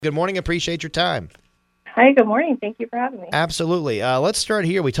Good morning. Appreciate your time. Hi, good morning. Thank you for having me. Absolutely. Let's start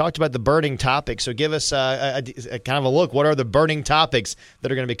here. We talked about the burning topics, so give us a kind of a look. What are the burning topics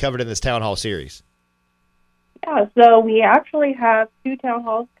that are going to be covered in this town hall series? Yeah, so we actually have two town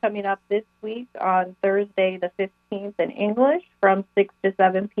halls coming up this week on Thursday the 15th in English from 6 to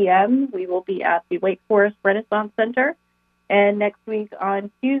 7 p.m. We will be at the Wake Forest Renaissance Center. And next week on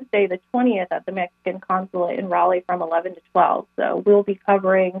Tuesday the 20th at the Mexican Consulate in Raleigh from 11 to 12. So we'll be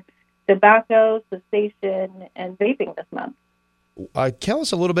covering tobacco, cessation, and vaping this month. Tell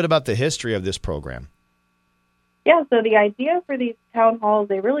us a little bit about the history of this program. Yeah, so the idea for these town halls,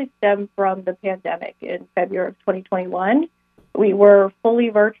 they really stem from the pandemic in February of 2021. We were fully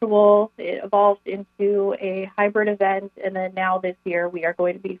virtual. It evolved into a hybrid event, and then now this year we are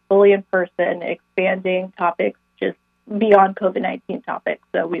going to be fully in person, expanding topics just beyond COVID-19 topics.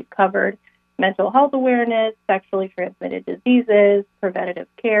 So we've covered mental health awareness, sexually transmitted diseases, preventative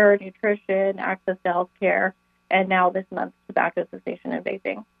care, nutrition, access to health care, and now this month, tobacco cessation and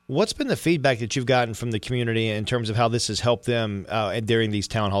vaping. What's been the feedback that you've gotten from the community in terms of how this has helped them during these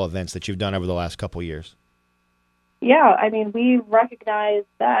town hall events that you've done over the last couple of years? Yeah, I mean, we recognize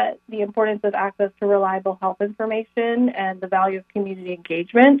that the importance of access to reliable health information and the value of community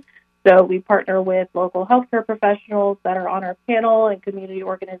engagement. So we partner with local healthcare professionals that are on our panel and community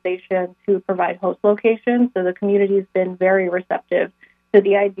organizations who provide host locations. So the community has been very receptive to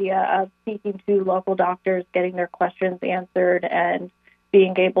the idea of speaking to local doctors, getting their questions answered, and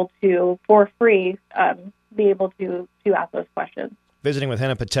being able to, for free, be able to ask those questions. Visiting with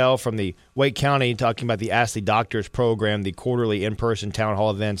Henna Patel from the Wake County, talking about the Ask the Doctors program, the quarterly in-person town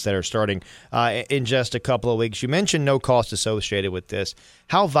hall events that are starting in just a couple of weeks. You mentioned no cost associated with this.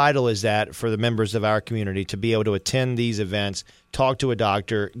 How vital is that for the members of our community to be able to attend these events, talk to a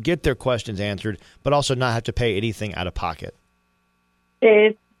doctor, get their questions answered, but also not have to pay anything out of pocket?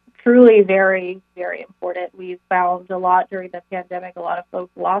 It's truly very, very important. We've found a lot during the pandemic. A lot of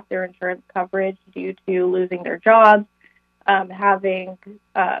folks lost their insurance coverage due to losing their jobs. Having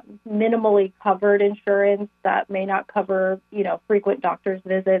minimally covered insurance that may not cover, frequent doctor's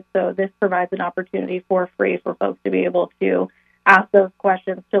visits. So this provides an opportunity for free for folks to be able to ask those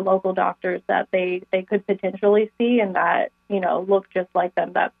questions to local doctors that they could potentially see and that, look just like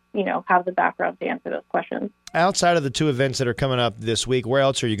them, that, have the background to answer those questions. Outside of the two events that are coming up this week, where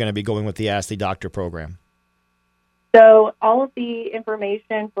else are you going to be going with the Ask the Doctor program? So all of the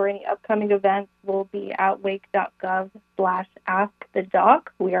information for any upcoming events will be at wake.gov/askthedoc.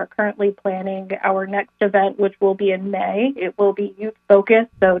 We are currently planning our next event, which will be in May. It will be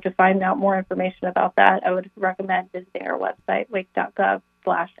youth-focused, so to find out more information about that, I would recommend visiting our website,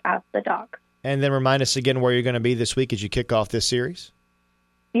 wake.gov/askthedoc. And then remind us again where you're going to be this week as you kick off this series.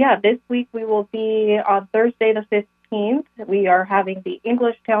 Yeah, this week we will be on Thursday the 15th. We are having the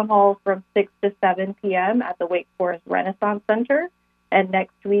English Town Hall from 6 to 7 p.m. at the Wake Forest Renaissance Center. And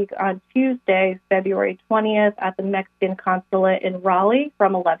next week on Tuesday, February 20th, at the Mexican Consulate in Raleigh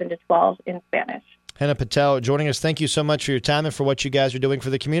from 11 to 12 in Spanish. Henna Patel joining us. Thank you so much for your time and for what you guys are doing for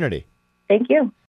the community. Thank you.